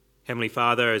Heavenly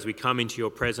Father, as we come into your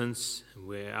presence,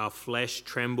 where our flesh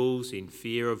trembles in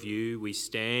fear of you, we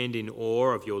stand in awe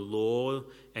of your law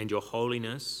and your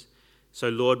holiness. So,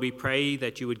 Lord, we pray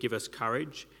that you would give us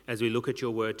courage as we look at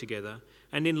your word together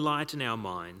and enlighten our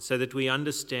minds so that we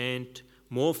understand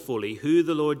more fully who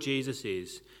the Lord Jesus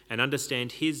is and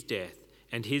understand his death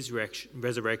and his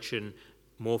resurrection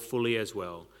more fully as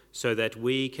well, so that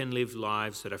we can live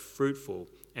lives that are fruitful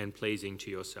and pleasing to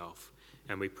yourself.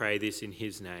 And we pray this in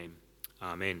his name.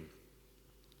 Amen.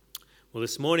 Well,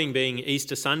 this morning being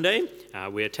Easter Sunday,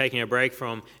 we are taking a break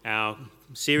from our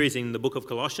series in the book of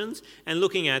Colossians and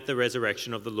looking at the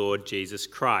resurrection of the Lord Jesus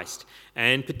Christ.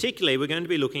 And particularly, we're going to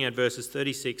be looking at verses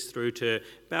 36 through to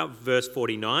about verse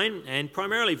 49 and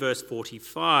primarily verse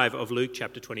 45 of Luke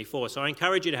chapter 24. So I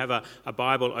encourage you to have a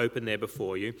Bible open there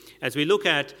before you as we look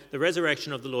at the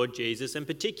resurrection of the Lord Jesus and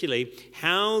particularly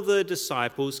how the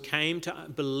disciples came to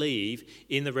believe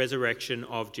in the resurrection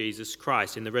of Jesus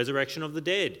Christ, in the resurrection of the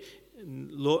dead.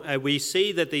 We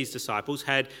see that these disciples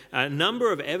had a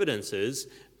number of evidences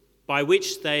by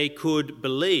which they could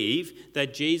believe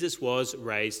that Jesus was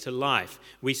raised to life.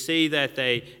 We see that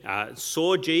they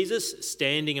saw Jesus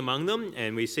standing among them,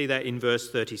 and we see that in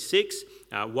verse 36.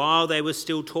 While they were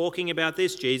still talking about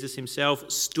this, Jesus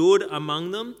himself stood among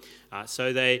them.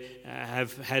 So they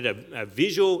have had a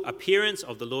visual appearance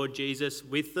of the Lord Jesus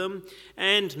with them.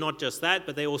 And not just that,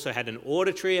 but they also had an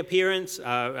auditory appearance,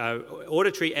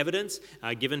 auditory evidence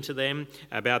given to them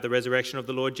about the resurrection of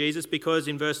the Lord Jesus, because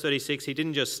in verse 36, he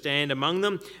didn't just stand among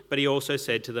them, but he also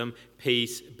said to them,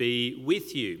 "Peace be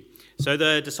with you." So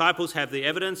the disciples have the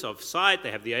evidence of sight,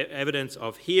 they have the evidence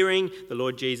of hearing the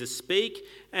Lord Jesus speak,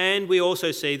 and we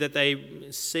also see that they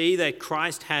see that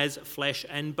Christ has flesh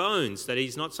and bones, that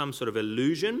he's not some sort of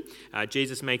illusion.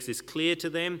 Jesus makes this clear to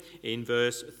them in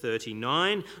verse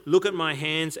 39. "Look at my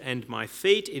hands and my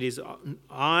feet, it is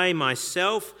I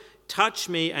myself. Touch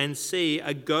me and see,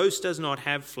 a ghost does not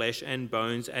have flesh and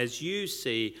bones as you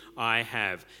see I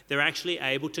have." They're actually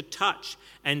able to touch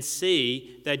and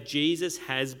see that Jesus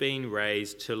has been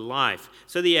raised to life.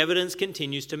 So the evidence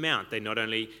continues to mount. They not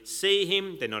only see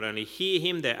him, they not only hear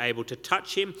him, they're able to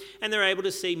touch him, and they're able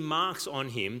to see marks on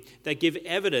him that give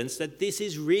evidence that this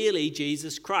is really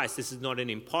Jesus Christ. This is not an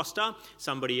imposter,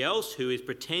 somebody else who is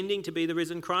pretending to be the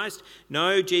risen Christ.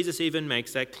 No, Jesus even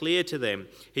makes that clear to them.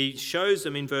 He shows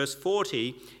them in verse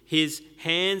 40 his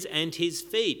hands and his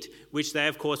feet, which they,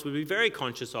 of course, would be very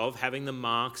conscious of, having the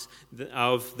marks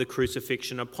of the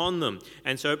crucifixion upon them.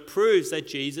 And so it proves that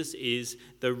Jesus is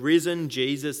the risen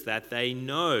Jesus that they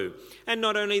know. And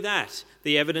not only that,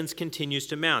 the evidence continues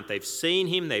to mount. They've seen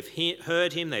him, they've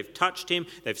heard him, they've touched him,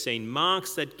 they've seen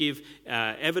marks that give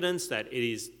evidence that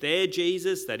it is their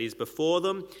Jesus that is before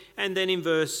them. And then in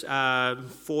verse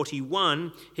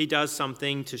 41, he does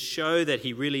something to show that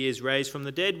he really is raised from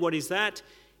the dead. What is that?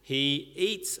 He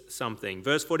eats something.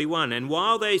 Verse 41, "And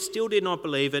while they still did not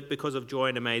believe it because of joy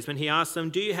and amazement, he asked them,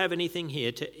 'Do you have anything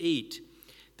here to eat?'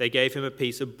 They gave him a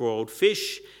piece of broiled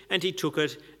fish, and he took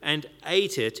it and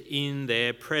ate it in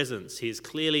their presence." He is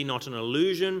clearly not an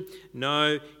illusion.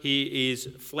 No, he is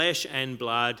flesh and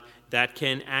blood that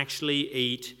can actually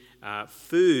eat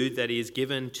food that is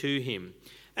given to him.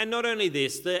 And not only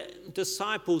this, the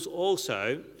disciples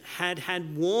also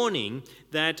had warning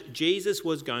that Jesus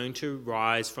was going to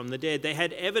rise from the dead. They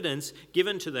had evidence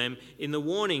given to them in the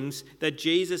warnings that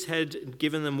Jesus had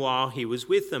given them while he was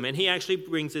with them. And he actually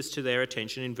brings this to their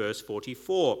attention in verse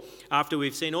 44. After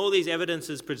we've seen all these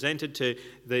evidences presented to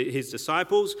his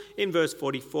disciples, in verse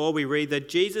 44 we read that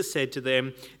Jesus said to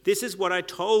them, "This is what I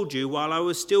told you while I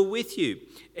was still with you.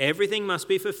 Everything must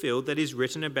be fulfilled that is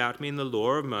written about me in the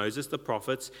law of Moses, the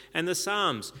prophets, and the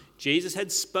Psalms." Jesus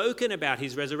had spoken about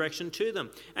his resurrection to them,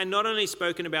 and not only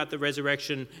spoken about the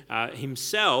resurrection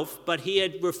himself, but he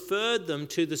had referred them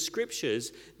to the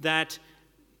scriptures, that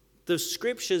the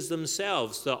scriptures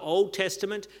themselves, the Old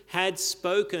Testament, had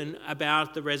spoken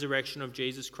about the resurrection of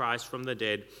Jesus Christ from the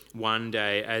dead one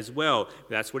day as well.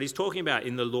 That's what he's talking about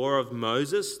in the law of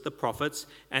Moses, the prophets,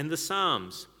 and the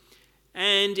Psalms.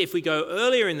 And if we go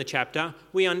earlier in the chapter,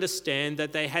 we understand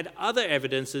that they had other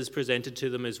evidences presented to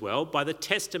them as well by the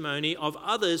testimony of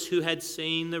others who had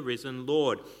seen the risen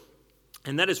Lord.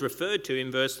 And that is referred to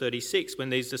in verse 36 when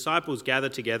these disciples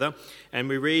gathered together. And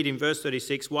we read in verse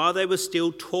 36, "While they were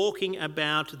still talking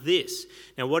about this."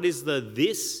 Now, what is the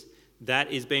 "this" that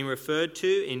is being referred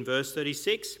to in verse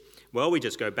 36? Well, we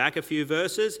just go back a few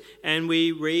verses and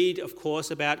we read, of course,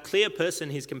 about Cleopas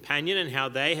and his companion and how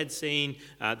they had seen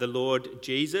the Lord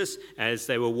Jesus as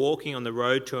they were walking on the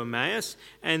road to Emmaus.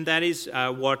 And that is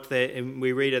what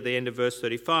we read at the end of verse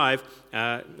 35.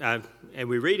 and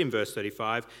we read in verse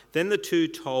 35, then the two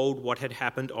told what had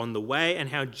happened on the way and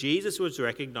how Jesus was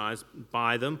recognized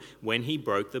by them when he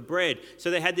broke the bread.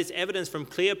 So they had this evidence from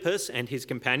Cleopas and his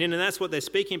companion, and that's what they're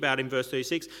speaking about in verse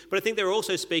 36. But I think they're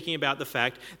also speaking about the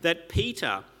fact that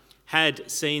Peter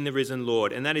had seen the risen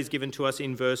Lord, and that is given to us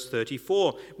in verse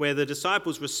 34, where the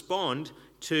disciples respond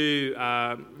to,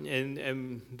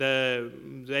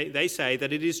 they say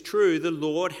that it is true, the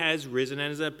Lord has risen and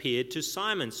has appeared to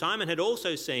Simon. Simon had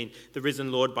also seen the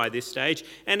risen Lord by this stage.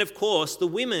 And of course, the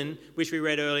women, which we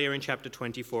read earlier in chapter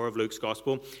 24 of Luke's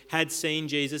Gospel, had seen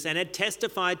Jesus and had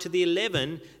testified to the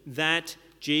 11 that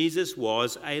Jesus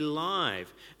was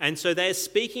alive. And so they're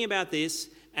speaking about this.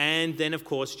 And then, of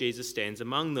course, Jesus stands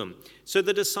among them. So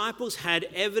the disciples had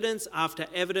evidence after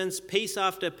evidence, piece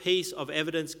after piece of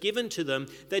evidence given to them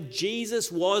that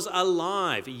Jesus was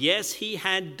alive. Yes, he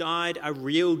had died a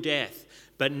real death,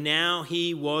 but now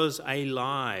he was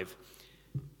alive.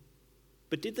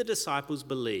 But did the disciples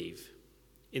believe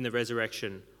in the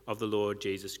resurrection of the Lord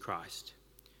Jesus Christ?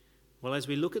 Well, as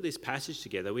we look at this passage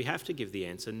together, we have to give the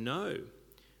answer no.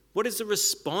 What is the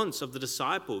response of the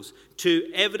disciples to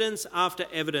evidence after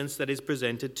evidence that is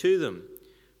presented to them?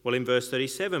 Well, in verse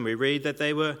 37, we read that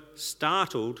they were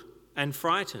startled and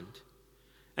frightened.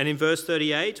 And in verse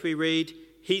 38, we read,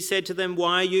 he said to them,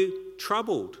 why are you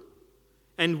troubled?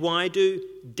 And why do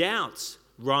doubts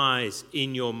rise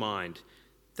in your mind?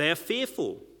 They are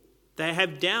fearful. They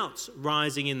have doubts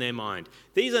rising in their mind.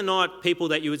 These are not people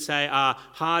that you would say are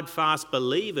hard, fast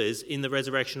believers in the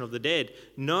resurrection of the dead.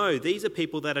 No, these are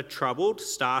people that are troubled,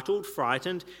 startled,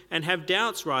 frightened, and have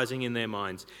doubts rising in their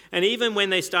minds. And even when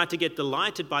they start to get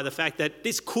delighted by the fact that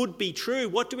this could be true,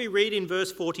 what do we read in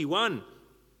verse 41?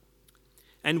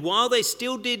 And while they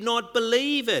still did not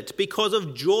believe it because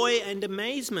of joy and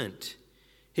amazement,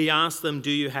 he asked them,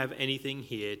 do you have anything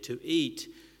here to eat?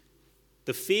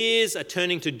 The fears are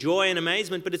turning to joy and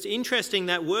amazement, but it's interesting,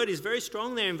 that word is very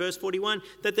strong there in verse 41,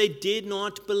 that they did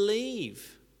not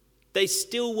believe. They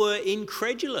still were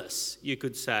incredulous, you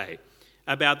could say,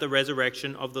 about the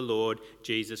resurrection of the Lord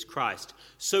Jesus Christ.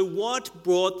 So what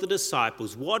brought the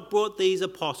disciples, what brought these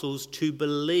apostles to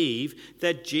believe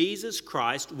that Jesus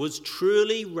Christ was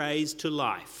truly raised to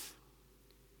life?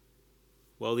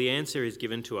 Well, the answer is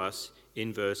given to us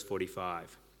in verse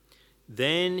 45.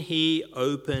 Then he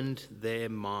opened their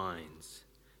minds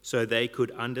so they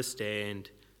could understand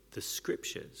the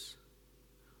scriptures.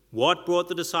 What brought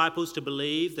the disciples to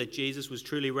believe that Jesus was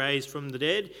truly raised from the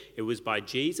dead? It was by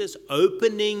Jesus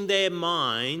opening their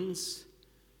minds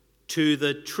to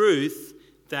the truth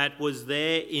that was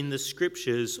there in the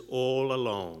scriptures all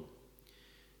along.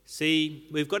 See,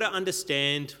 we've got to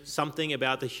understand something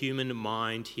about the human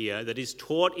mind here that is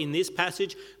taught in this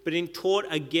passage, but taught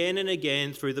again and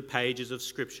again through the pages of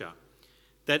Scripture.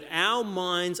 That our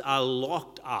minds are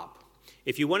locked up.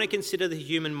 If you want to consider the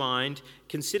human mind,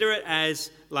 consider it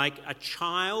as like a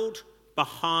child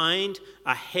behind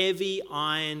a heavy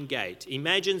iron gate.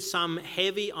 Imagine some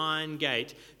heavy iron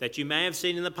gate that you may have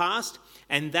seen in the past,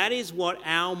 and that is what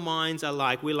our minds are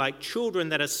like. We're like children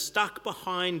that are stuck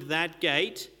behind that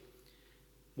gate,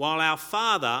 while our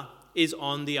Father is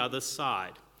on the other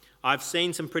side. I've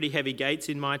seen some pretty heavy gates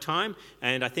in my time,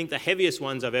 and I think the heaviest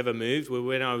ones I've ever moved were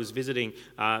when I was visiting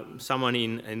someone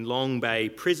in Long Bay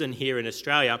Prison here in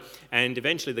Australia, and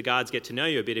eventually the guards get to know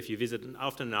you a bit if you visit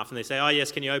often enough, and they say, oh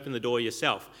yes, can you open the door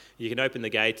yourself? You can open the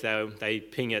gate, they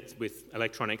ping it with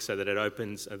electronics so that it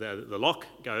opens, the lock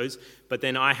goes, but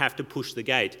then I have to push the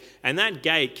gate. And that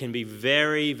gate can be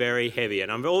very, very heavy,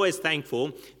 and I'm always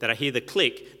thankful that I hear the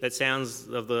click that sounds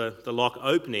of the lock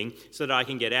opening so that I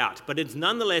can get out. But it's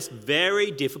nonetheless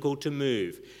very difficult to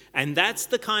move. And that's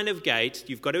the kind of gate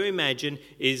you've got to imagine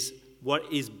is what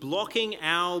is blocking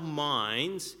our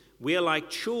minds. We're like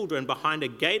children behind a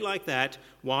gate like that,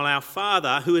 while our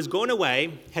Father, who has gone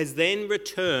away, has then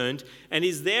returned and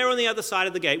is there on the other side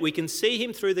of the gate. We can see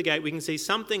him through the gate. We can see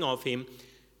something of him.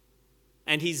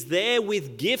 And he's there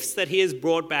with gifts that he has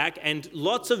brought back, and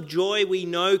lots of joy we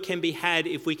know can be had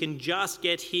if we can just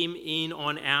get him in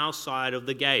on our side of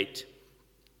the gate.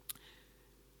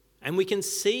 And we can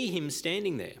see him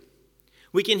standing there.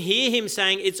 We can hear him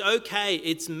saying, it's okay,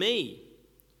 it's me.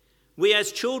 We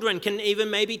as children can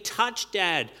even maybe touch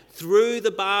Dad through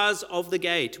the bars of the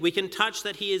gate. We can touch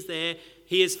that he is there.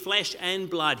 He is flesh and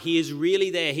blood. He is really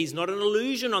there. He's not an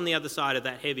illusion on the other side of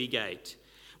that heavy gate.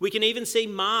 We can even see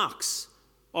marks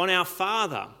on our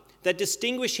Father that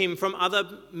distinguish him from other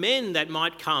men that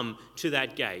might come to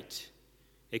that gate.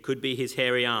 It could be his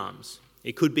hairy arms.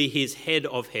 It could be his head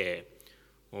of hair.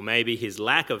 Or maybe his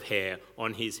lack of hair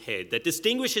on his head that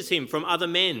distinguishes him from other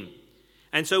men.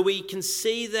 And so we can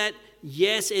see that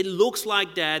yes, it looks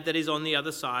like Dad that is on the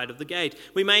other side of the gate.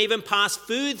 We may even pass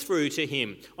food through to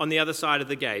him on the other side of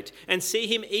the gate and see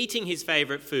him eating his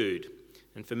favourite food.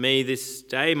 And for me this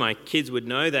day, my kids would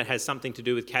know that has something to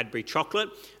do with Cadbury chocolate,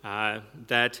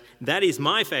 that is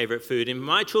my favourite food. And if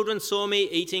my children saw me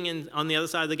eating on the other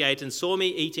side of the gate and saw me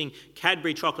eating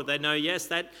Cadbury chocolate, they'd know, yes,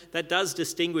 that does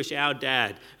distinguish our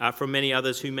Dad from many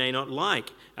others who may not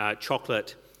like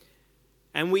chocolate.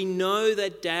 And we know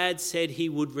that Dad said he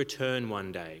would return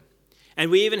one day.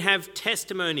 And we even have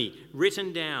testimony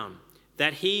written down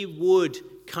that he would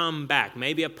come back,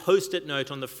 maybe a post-it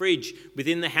note on the fridge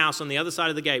within the house on the other side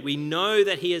of the gate. We know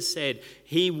that he has said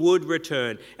he would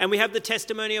return. And we have the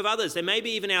testimony of others. There may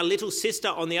be even our little sister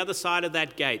on the other side of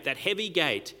that gate, that heavy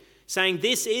gate, saying,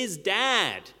 "This is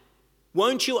Dad.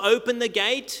 Won't you open the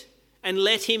gate and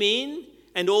let him in?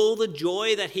 And all the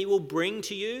joy that he will bring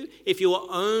to you if you will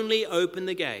only open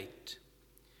the gate."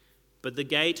 But the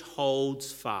gate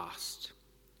holds fast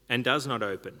and does not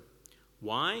open.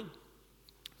 Why?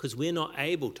 Because we're not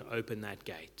able to open that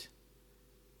gate.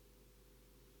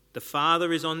 The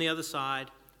Father is on the other side,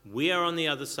 we are on the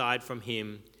other side from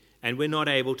him, and we're not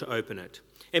able to open it.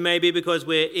 It may be because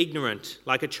we're ignorant,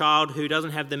 like a child who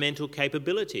doesn't have the mental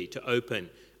capability to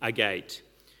open a gate.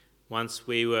 Once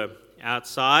we were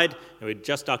outside, and we'd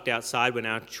just ducked outside when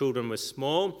our children were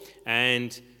small,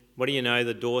 and what do you know,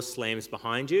 the door slams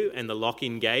behind you and the lock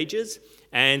engages,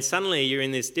 and suddenly you're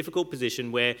in this difficult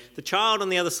position where the child on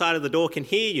the other side of the door can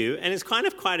hear you and is kind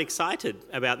of quite excited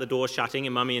about the door shutting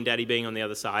and mummy and daddy being on the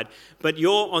other side, but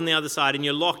you're on the other side and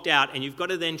you're locked out, and you've got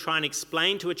to then try and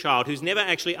explain to a child who's never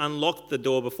actually unlocked the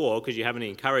door before, because you haven't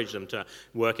encouraged them to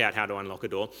work out how to unlock a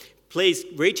door, please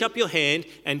reach up your hand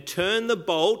and turn the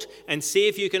bolt and see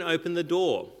if you can open the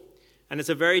door. And it's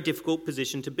a very difficult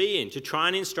position to be in, to try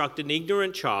and instruct an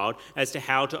ignorant child as to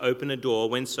how to open a door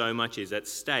when so much is at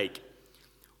stake.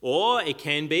 Or it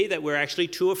can be that we're actually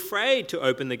too afraid to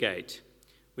open the gate.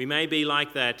 We may be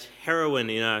like that heroine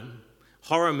in a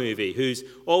horror movie who's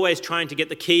always trying to get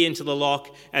the key into the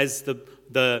lock as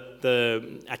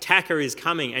the attacker is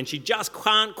coming, and she just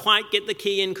can't quite get the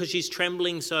key in because she's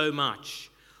trembling so much.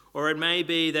 Or it may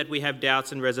be that we have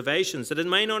doubts and reservations, that it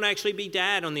may not actually be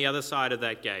Dad on the other side of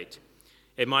that gate.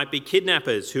 It might be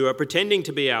kidnappers who are pretending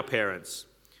to be our parents.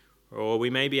 Or we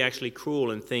may be actually cruel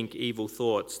and think evil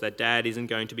thoughts, that Dad isn't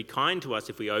going to be kind to us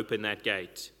if we open that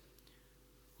gate.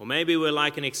 Or maybe we're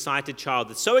like an excited child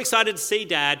that's so excited to see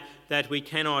Dad that we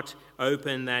cannot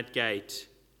open that gate.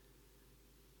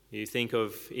 You think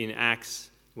of in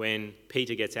Acts when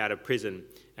Peter gets out of prison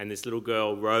and this little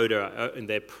girl, Rhoda, and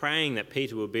they're praying that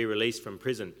Peter will be released from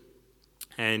prison.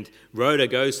 And Rhoda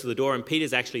goes to the door, and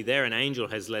Peter's actually there. An angel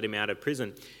has let him out of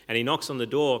prison. And he knocks on the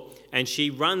door, and she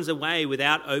runs away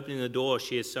without opening the door.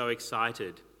 She is so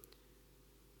excited.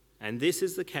 And this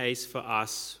is the case for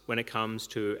us when it comes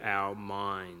to our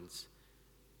minds.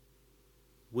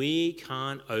 We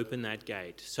can't open that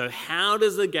gate. So how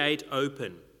does the gate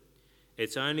open?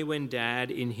 It's only when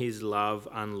Dad, in his love,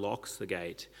 unlocks the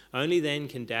gate. Only then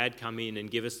can Dad come in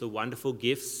and give us the wonderful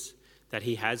gifts that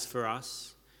he has for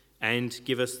us, and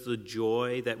give us the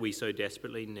joy that we so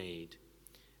desperately need.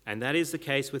 And that is the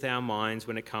case with our minds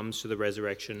when it comes to the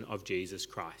resurrection of Jesus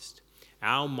Christ.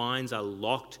 Our minds are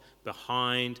locked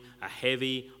behind a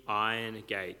heavy iron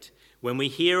gate. When we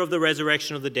hear of the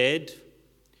resurrection of the dead,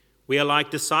 we are like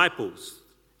disciples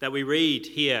that we read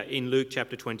here in Luke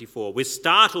chapter 24. We're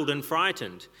startled and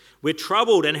frightened. We're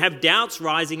troubled and have doubts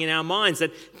rising in our minds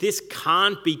that this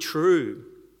can't be true.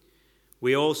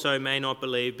 We also may not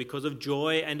believe because of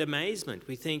joy and amazement.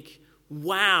 We think,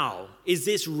 wow, is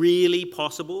this really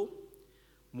possible?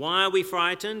 Why are we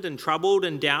frightened and troubled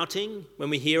and doubting when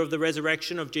we hear of the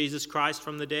resurrection of Jesus Christ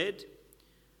from the dead?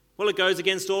 Well, it goes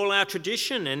against all our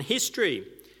tradition and history.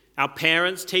 Our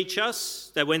parents teach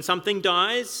us that when something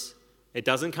dies, it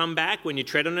doesn't come back. When you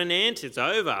tread on an ant, it's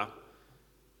over.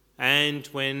 And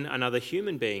when another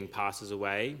human being passes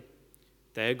away,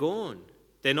 they're gone.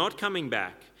 They're not coming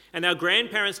back. And our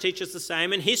grandparents teach us the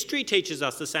same, and history teaches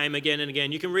us the same again and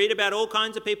again. You can read about all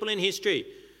kinds of people in history,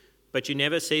 but you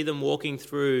never see them walking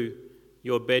through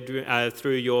your bedroom,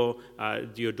 through your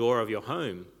door of your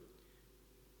home,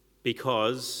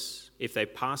 because if they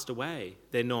passed away,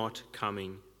 they're not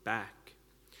coming back.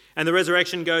 And the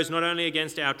resurrection goes not only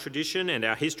against our tradition and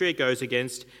our history, it goes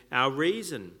against our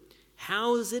reason.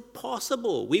 How is it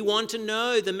possible? We want to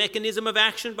know the mechanism of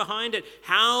action behind it.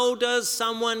 How does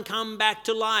someone come back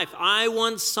to life? I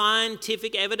want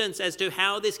scientific evidence as to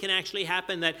how this can actually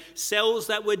happen, that cells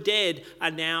that were dead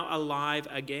are now alive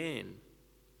again.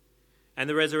 And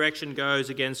the resurrection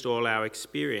goes against all our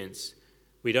experience.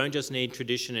 We don't just need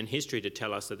tradition and history to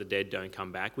tell us that the dead don't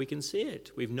come back. We can see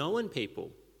it. We've known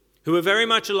people who are very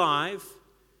much alive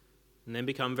and then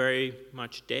become very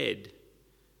much dead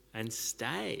and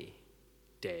stay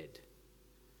dead.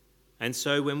 And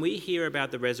so when we hear about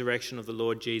the resurrection of the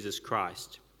Lord Jesus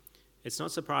Christ, it's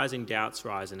not surprising doubts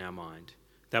rise in our mind,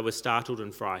 that we're startled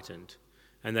and frightened,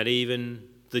 and that even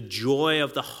the joy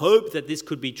of the hope that this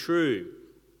could be true,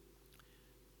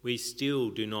 we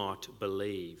still do not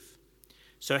believe.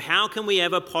 So how can we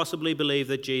ever possibly believe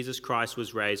that Jesus Christ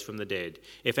was raised from the dead?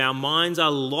 If our minds are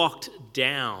locked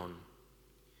down,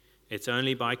 it's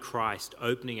only by Christ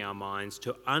opening our minds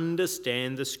to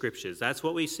understand the Scriptures. That's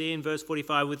what we see in verse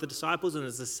 45 with the disciples, and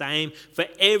it's the same for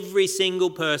every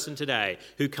single person today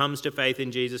who comes to faith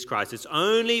in Jesus Christ. It's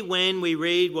only when we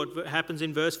read what happens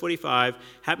in verse 45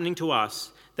 happening to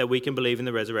us that we can believe in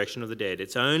the resurrection of the dead.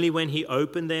 It's only when he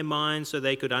opened their minds so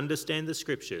they could understand the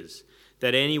Scriptures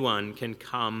that anyone can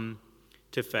come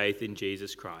to faith in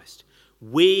Jesus Christ.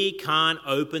 We can't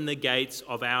open the gates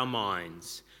of our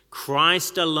minds.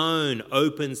 Christ alone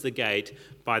opens the gate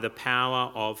by the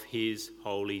power of his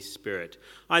Holy Spirit.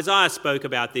 Isaiah spoke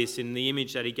about this in the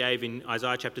image that he gave in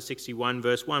Isaiah chapter 61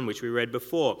 verse 1, which we read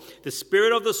before. The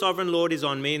Spirit of the Sovereign Lord is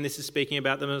on me, and this is speaking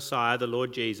about the Messiah, the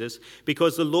Lord Jesus,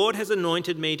 because the Lord has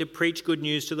anointed me to preach good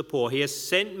news to the poor. He has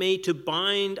sent me to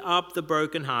bind up the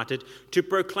brokenhearted, to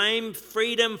proclaim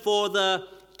freedom for the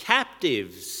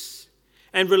captives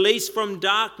and release from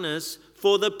darkness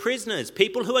for the prisoners,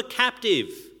 people who are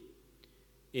captive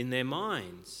in their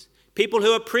minds, people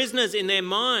who are prisoners in their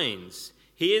minds.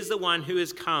 He is the one who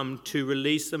has come to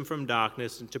release them from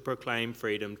darkness and to proclaim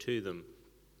freedom to them.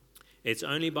 It's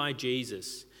only by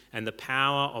Jesus and the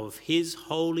power of his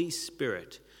Holy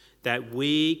Spirit that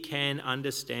we can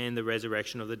understand the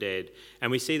resurrection of the dead. And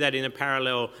we see that in a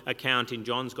parallel account in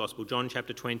John's Gospel, John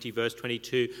chapter 20, verse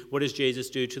 22. What does Jesus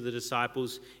do to the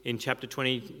disciples in chapter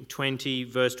 20,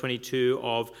 verse 22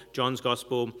 of John's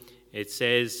Gospel? It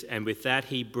says, and with that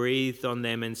he breathed on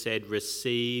them and said,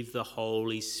 receive the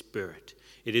Holy Spirit.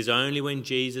 It is only when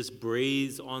Jesus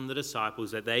breathes on the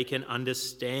disciples that they can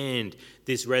understand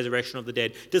this resurrection of the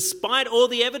dead. Despite all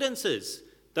the evidences,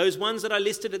 those ones that I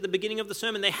listed at the beginning of the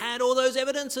sermon, they had all those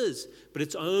evidences. But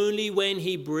it's only when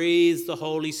he breathes the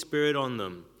Holy Spirit on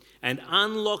them and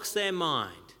unlocks their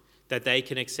mind that they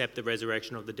can accept the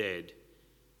resurrection of the dead.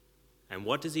 And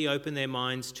what does he open their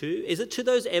minds to? Is it to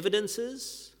those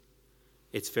evidences?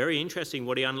 It's very interesting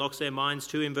what he unlocks their minds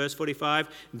to in verse 45.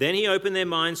 Then he opened their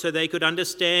minds so they could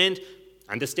understand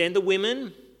the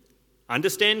women,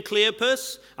 understand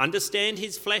Cleopas, understand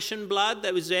his flesh and blood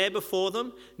that was there before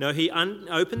them. No, he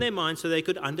opened their minds so they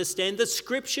could understand the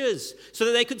Scriptures, so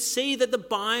that they could see that the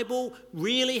Bible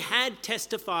really had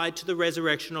testified to the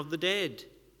resurrection of the dead.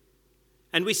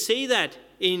 And we see that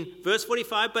in verse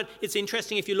 45, but it's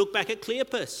interesting if you look back at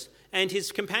Cleopas and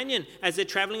his companion. As they're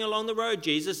traveling along the road,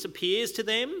 Jesus appears to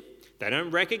them. They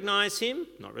don't recognize him,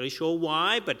 not really sure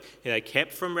why, but they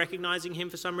kept from recognizing him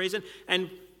for some reason. And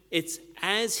it's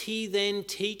as he then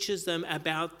teaches them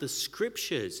about the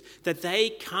Scriptures that they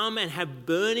come and have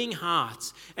burning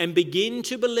hearts and begin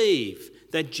to believe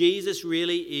that Jesus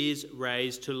really is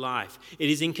raised to life. It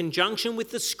is in conjunction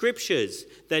with the Scriptures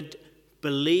that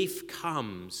belief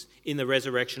comes in the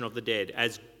resurrection of the dead.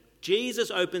 As Jesus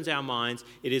opens our minds,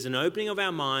 it is an opening of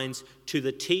our minds to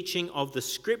the teaching of the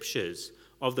Scriptures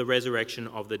of the resurrection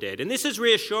of the dead. And this is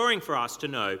reassuring for us to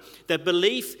know that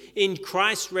belief in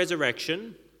Christ's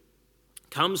resurrection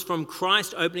comes from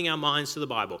Christ opening our minds to the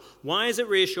Bible. Why is it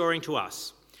reassuring to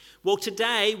us? Well,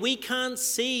 today we can't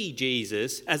see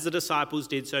Jesus as the disciples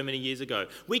did so many years ago.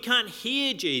 We can't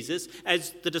hear Jesus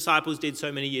as the disciples did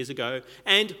so many years ago.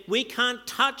 And we can't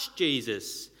touch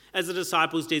Jesus as the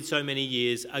disciples did so many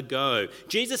years ago.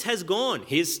 Jesus has gone.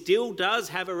 He still does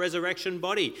have a resurrection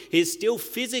body. He is still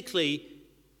physically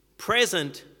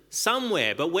present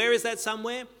somewhere. But where is that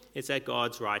somewhere? It's at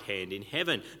God's right hand in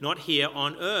heaven, not here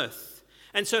on earth.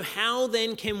 And so how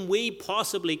then can we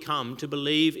possibly come to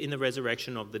believe in the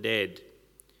resurrection of the dead?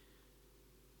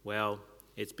 Well,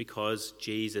 it's because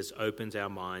Jesus opens our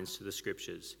minds to the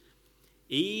Scriptures.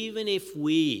 Even if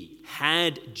we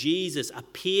had Jesus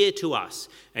appear to us,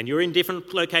 and you're in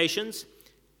different locations,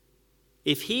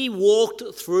 if he walked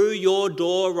through your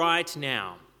door right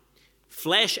now,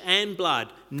 flesh and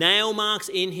blood, nail marks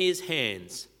in his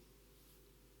hands,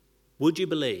 would you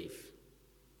believe?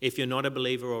 If you're not a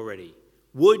believer already,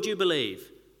 would you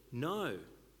believe? No.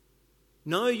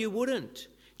 No, you wouldn't.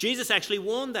 Jesus actually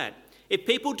warned that. If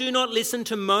people do not listen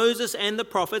to Moses and the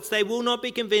prophets, they will not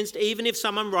be convinced even if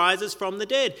someone rises from the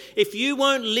dead. If you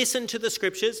won't listen to the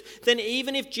scriptures, then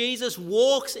even if Jesus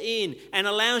walks in and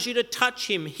allows you to touch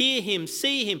him, hear him,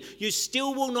 see him, you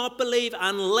still will not believe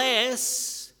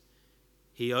unless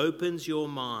he opens your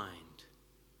mind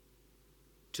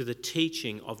to the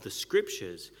teaching of the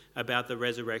scriptures about the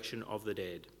resurrection of the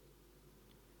dead.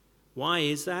 Why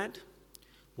is that?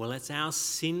 Well, it's our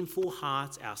sinful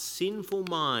hearts, our sinful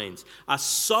minds are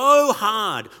so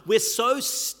hard, we're so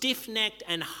stiff-necked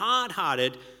and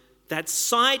hard-hearted that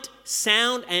sight,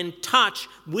 sound and touch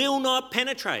will not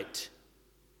penetrate.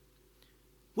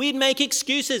 We'd make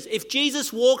excuses. If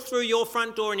Jesus walked through your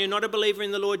front door and you're not a believer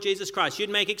in the Lord Jesus Christ, you'd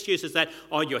make excuses that,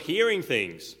 oh, you're hearing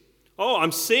things. Oh,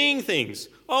 I'm seeing things.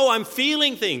 Oh, I'm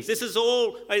feeling things. This is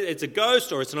all, it's a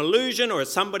ghost or it's an illusion or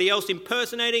it's somebody else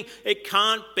impersonating. It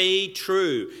can't be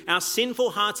true. Our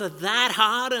sinful hearts are that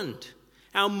hardened.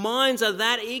 Our minds are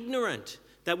that ignorant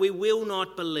that we will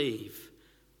not believe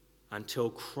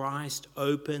until Christ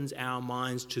opens our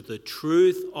minds to the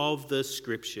truth of the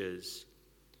scriptures.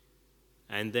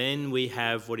 And then we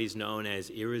have what is known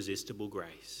as irresistible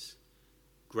grace.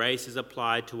 Grace is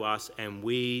applied to us and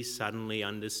we suddenly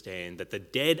understand that the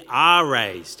dead are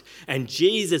raised and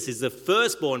Jesus is the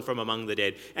firstborn from among the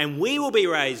dead and we will be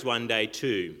raised one day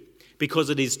too because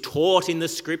it is taught in the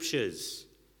scriptures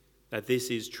that this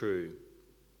is true.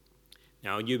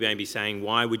 Now you may be saying,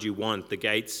 why would you want the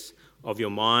gates of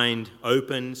your mind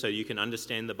open so you can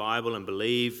understand the Bible and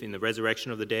believe in the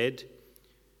resurrection of the dead?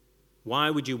 Why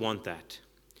would you want that?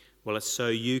 Well, it's so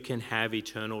you can have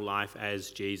eternal life as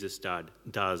Jesus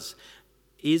does.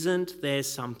 Isn't there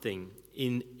something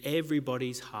in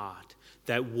everybody's heart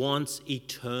that wants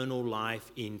eternal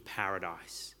life in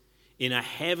paradise, in a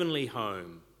heavenly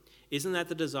home? Isn't that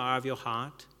the desire of your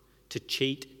heart? To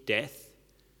cheat death,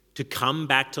 to come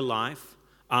back to life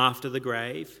after the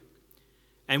grave?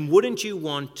 And wouldn't you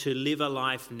want to live a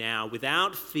life now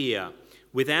without fear,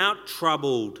 without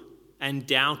troubled and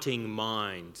doubting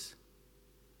minds?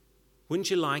 Wouldn't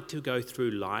you like to go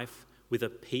through life with a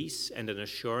peace and an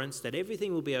assurance that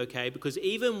everything will be okay? Because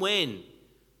even when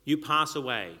you pass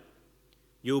away,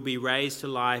 you'll be raised to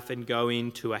life and go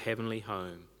into a heavenly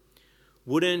home.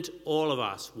 Wouldn't all of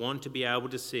us want to be able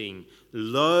to sing,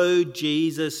 "Lo,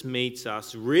 Jesus meets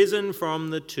us, risen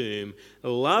from the tomb,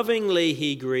 lovingly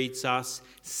he greets us,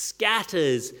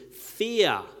 scatters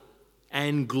fear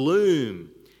and gloom.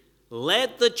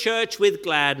 Let the church with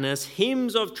gladness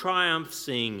hymns of triumph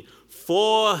sing,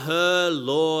 for her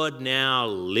Lord now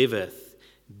liveth.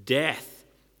 Death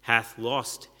hath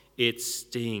lost its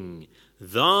sting.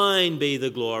 Thine be the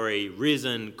glory,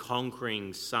 risen,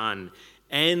 conquering Son.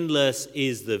 Endless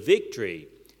is the victory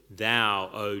thou,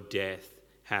 O death,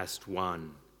 hast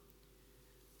won."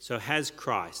 So has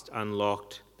Christ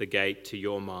unlocked the gate to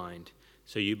your mind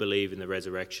so you believe in the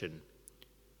resurrection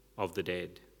of the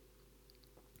dead?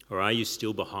 Or are you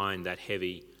still behind that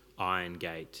heavy iron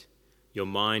gate? Your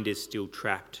mind is still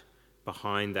trapped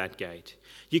behind that gate.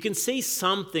 You can see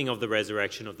something of the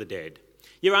resurrection of the dead.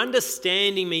 You're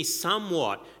understanding me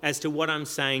somewhat as to what I'm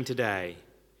saying today,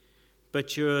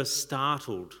 but you're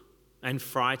startled and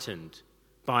frightened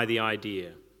by the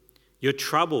idea. You're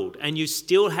troubled and you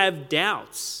still have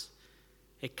doubts.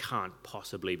 It can't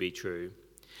possibly be true.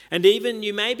 And even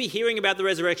you may be hearing about the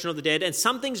resurrection of the dead and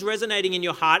something's resonating in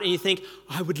your heart and you think,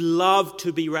 I would love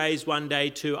to be raised one day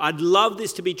too. I'd love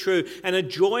this to be true. And a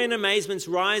joy and amazement's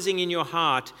rising in your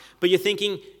heart, but you're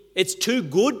thinking, it's too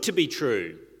good to be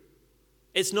true.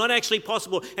 It's not actually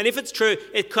possible. And if it's true,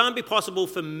 it can't be possible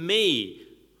for me.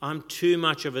 I'm too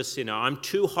much of a sinner. I'm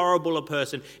too horrible a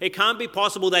person. It can't be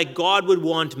possible that God would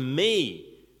want me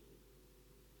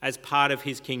as part of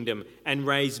his kingdom and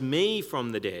raise me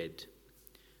from the dead.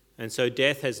 And so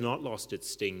death has not lost its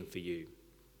sting for you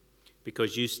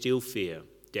because you still fear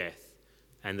death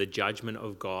and the judgment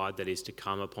of God that is to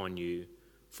come upon you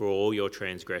for all your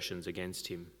transgressions against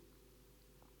him.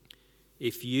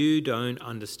 If you don't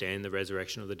understand the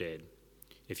resurrection of the dead,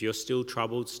 if you're still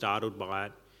troubled, startled by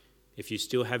it, if you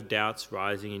still have doubts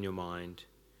rising in your mind,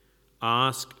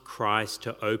 ask Christ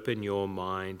to open your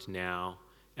mind now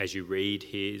as you read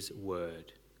his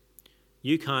word.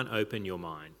 You can't open your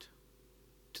mind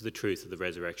to the truth of the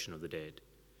resurrection of the dead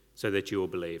so that you will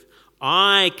believe.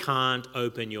 I can't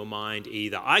open your mind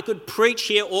either. I could preach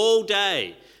here all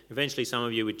day. Eventually some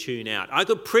of you would tune out. I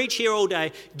could preach here all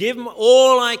day, give them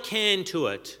all I can to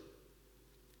it,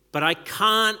 but I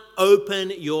can't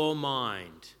open your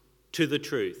mind to the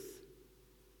truth.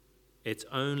 It's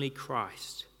only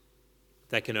Christ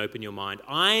that can open your mind.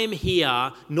 I am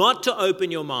here not to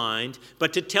open your mind,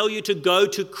 but to tell you to go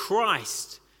to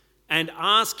Christ and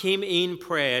ask him in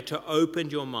prayer to open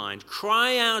your mind.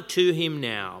 Cry out to him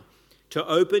now to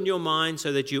open your mind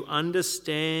so that you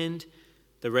understand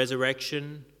the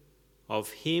resurrection of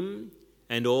him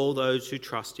and all those who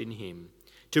trust in him,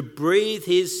 to breathe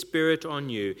his Spirit on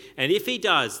you. And if he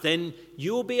does, then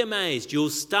you'll be amazed. You'll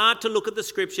start to look at the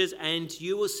scriptures and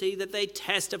you will see that they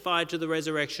testify to the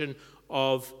resurrection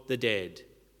of the dead.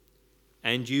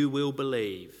 And you will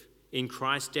believe in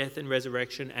Christ's death and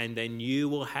resurrection, and then you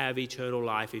will have eternal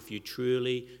life if you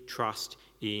truly trust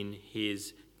in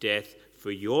his death for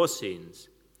your sins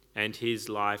and his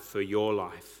life for your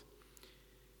life.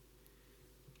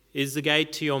 Is the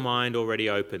gate to your mind already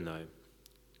open, though?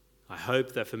 I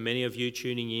hope that for many of you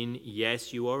tuning in,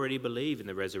 yes, you already believe in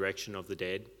the resurrection of the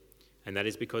dead, and that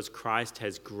is because Christ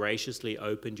has graciously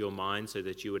opened your mind so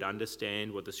that you would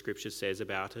understand what the Scripture says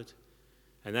about it,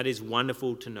 and that is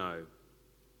wonderful to know.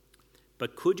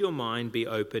 But could your mind be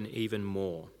open even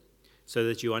more so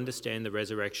that you understand the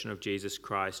resurrection of Jesus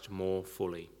Christ more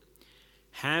fully?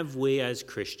 Have we as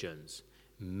Christians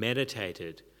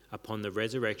meditated upon the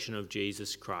resurrection of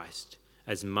Jesus Christ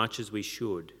as much as we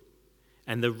should,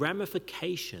 and the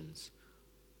ramifications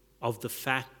of the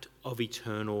fact of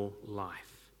eternal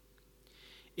life?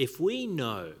 If we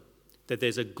know that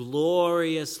there's a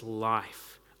glorious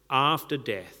life after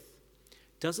death,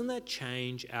 doesn't that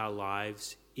change our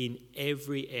lives in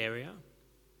every area?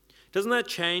 Doesn't that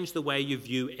change the way you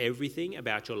view everything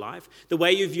about your life? The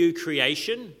way you view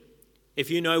creation? If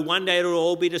you know one day it'll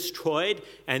all be destroyed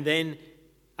and then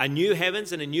a new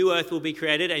heavens and a new earth will be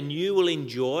created and you will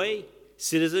enjoy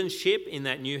citizenship in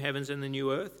that new heavens and the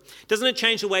new earth? Doesn't it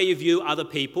change the way you view other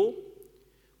people,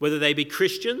 whether they be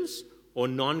Christians or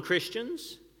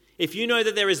non-Christians? If you know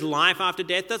that there is life after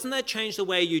death, doesn't that change the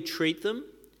way you treat them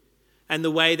and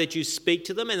the way that you speak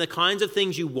to them and the kinds of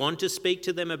things you want to speak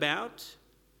to them about?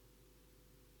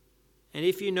 And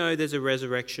if you know there's a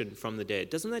resurrection from the dead,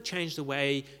 doesn't that change the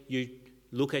way you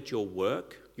look at your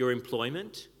work, your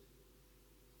employment,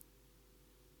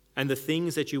 and the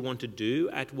things that you want to do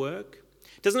at work?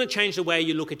 Doesn't it change the way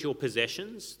you look at your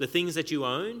possessions, the things that you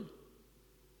own?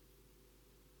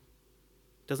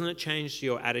 Doesn't it change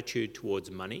your attitude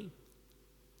towards money?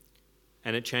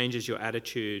 And it changes your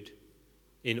attitude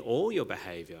in all your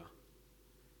behaviour,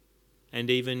 and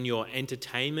even your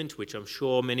entertainment, which I'm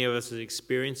sure many of us are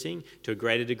experiencing to a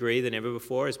greater degree than ever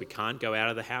before as we can't go out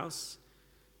of the house.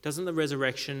 Doesn't the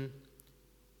resurrection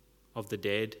of the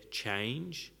dead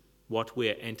change what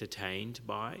we're entertained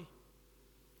by?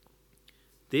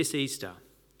 This Easter,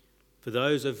 for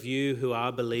those of you who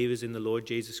are believers in the Lord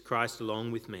Jesus Christ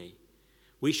along with me,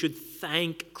 we should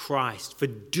thank Christ for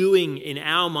doing in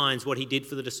our minds what he did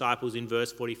for the disciples in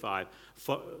verse 45,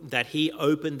 that he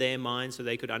opened their minds so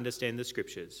they could understand the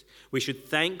scriptures. We should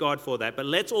thank God for that, but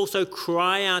let's also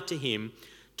cry out to him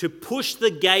to push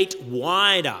the gate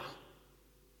wider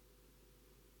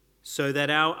so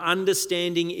that our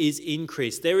understanding is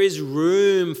increased. There is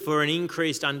room for an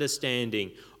increased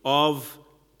understanding of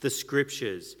the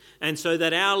scriptures, and so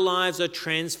that our lives are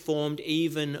transformed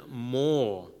even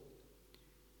more,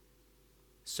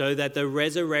 so that the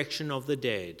resurrection of the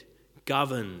dead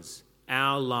governs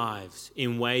our lives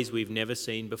in ways we've never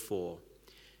seen before.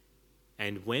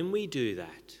 And when we do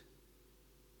that,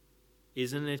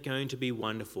 isn't it going to be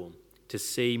wonderful to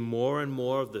see more and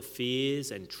more of the fears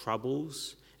and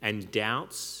troubles and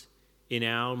doubts in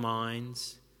our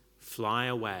minds fly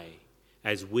away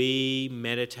as we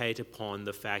meditate upon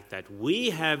the fact that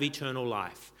we have eternal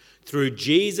life through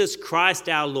Jesus Christ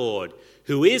our Lord,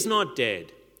 who is not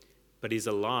dead, but is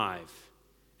alive,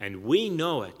 and we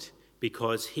know it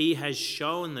because he has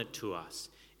shown it to us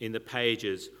in the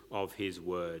pages of his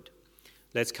word.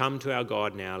 Let's come to our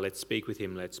God now. Let's speak with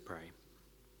him. Let's pray.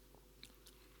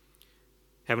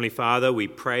 Heavenly Father, we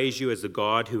praise you as the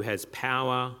God who has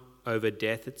power over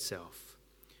death itself.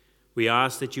 We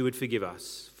ask that you would forgive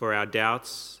us for our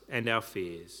doubts and our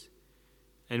fears.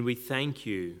 And we thank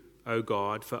you, O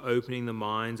God, for opening the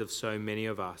minds of so many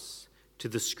of us to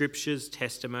the Scripture's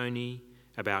testimony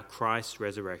about Christ's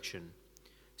resurrection,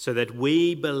 so that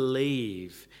we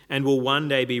believe and will one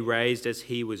day be raised as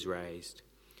he was raised.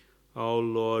 Oh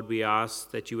Lord, we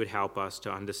ask that you would help us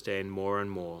to understand more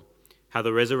and more how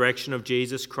the resurrection of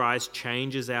Jesus Christ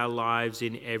changes our lives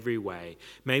in every way.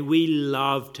 May we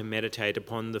love to meditate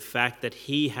upon the fact that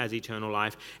he has eternal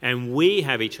life and we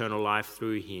have eternal life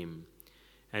through him.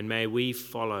 And may we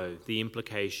follow the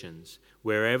implications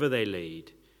wherever they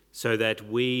lead, so that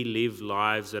we live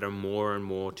lives that are more and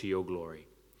more to your glory.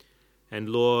 And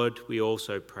Lord, we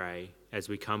also pray as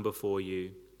we come before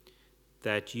you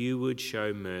that you would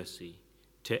show mercy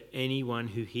to anyone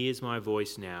who hears my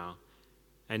voice now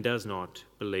and does not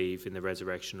believe in the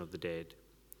resurrection of the dead,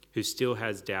 who still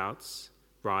has doubts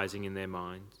rising in their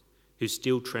minds, who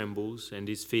still trembles and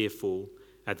is fearful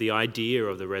at the idea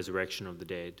of the resurrection of the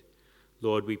dead,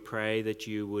 Lord, we pray that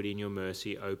you would in your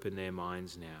mercy open their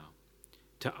minds now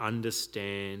to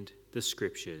understand the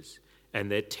scriptures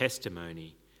and their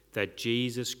testimony that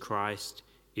Jesus Christ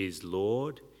is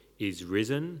Lord, is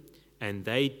risen, and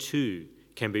they too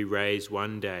can be raised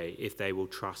one day if they will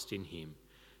trust in him.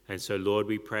 And so, Lord,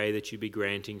 we pray that you be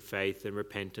granting faith and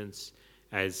repentance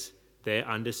as their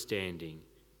understanding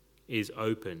is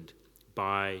opened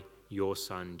by your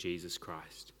Son, Jesus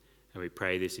Christ. And we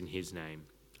pray this in his name.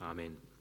 Amen.